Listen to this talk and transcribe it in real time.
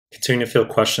Continuing to field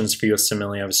questions for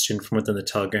USMLE, I have a student from within the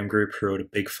Telegram group who wrote a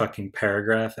big fucking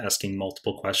paragraph asking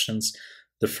multiple questions.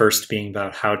 The first being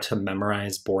about how to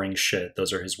memorize boring shit.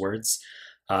 Those are his words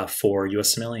for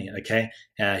USMLE. Okay,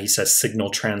 he says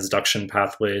signal transduction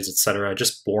pathways, etc.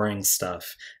 Just boring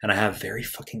stuff. And I have very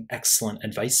fucking excellent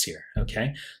advice here.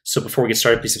 Okay, so before we get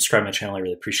started, please subscribe to my channel. I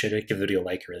really appreciate it. Give the video a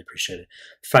like. I really appreciate it.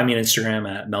 Find me on Instagram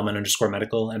at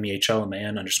Mehlman_medical,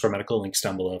 MEHLMAN_medical. Links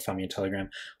down below. Find me on Telegram.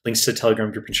 Links to the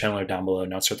Telegram group and channel are down below.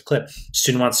 Now let's start the clip.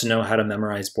 Student wants to know how to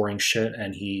memorize boring shit,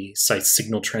 and he cites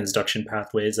signal transduction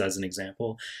pathways as an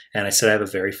example. And I said I have a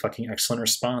very fucking excellent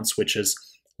response, which is,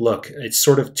 look, it's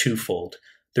sort of twofold.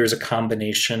 There's a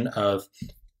combination of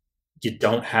you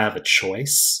don't have a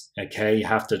choice, okay? You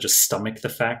have to just stomach the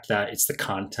fact that it's the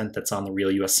content that's on the real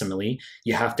USMLE.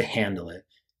 You have to handle it,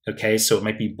 okay? So it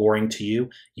might be boring to you.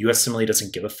 USMLE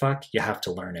doesn't give a fuck. You have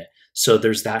to learn it. So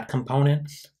there's that component.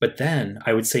 But then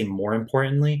I would say more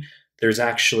importantly, there's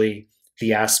actually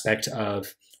the aspect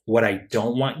of what I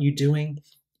don't want you doing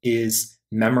is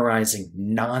memorizing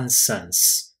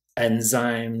nonsense,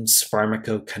 enzymes,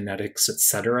 pharmacokinetics,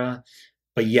 etc.,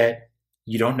 but yet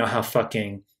you don't know how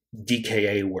fucking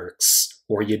DKA works,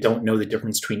 or you don't know the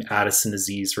difference between Addison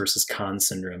disease versus Conn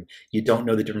syndrome. You don't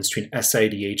know the difference between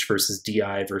SIDH versus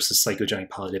DI versus psychogenic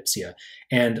polydipsia.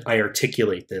 And I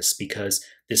articulate this because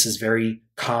this is very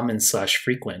common /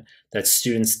 frequent that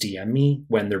students DM me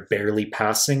when they're barely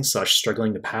passing /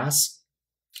 struggling to pass,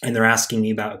 and they're asking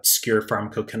me about obscure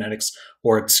pharmacokinetics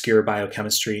or obscure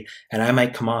biochemistry, and I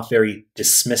might come off very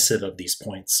dismissive of these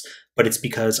points, but it's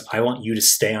because I want you to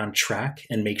stay on track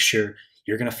and make sure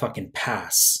you're gonna fucking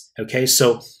pass, okay?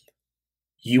 So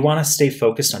you wanna stay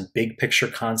focused on big picture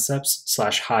concepts /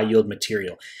 high yield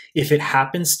material. If it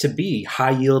happens to be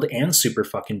high yield and super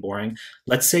fucking boring,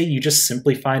 let's say you just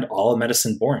simply find all of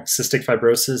medicine boring. Cystic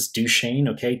fibrosis, Duchenne,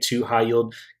 okay, 2 high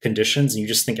yield conditions, and you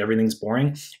just think everything's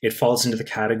boring. It falls into the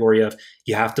category of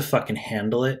you have to fucking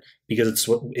handle it because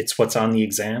it's what's on the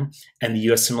exam, and the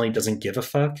USMLE doesn't give a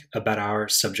fuck about our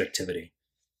subjectivity.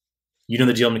 You know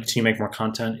the deal. I'm gonna continue to make more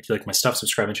content. If you like my stuff,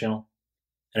 subscribe to my channel,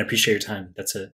 and I appreciate your time. That's it.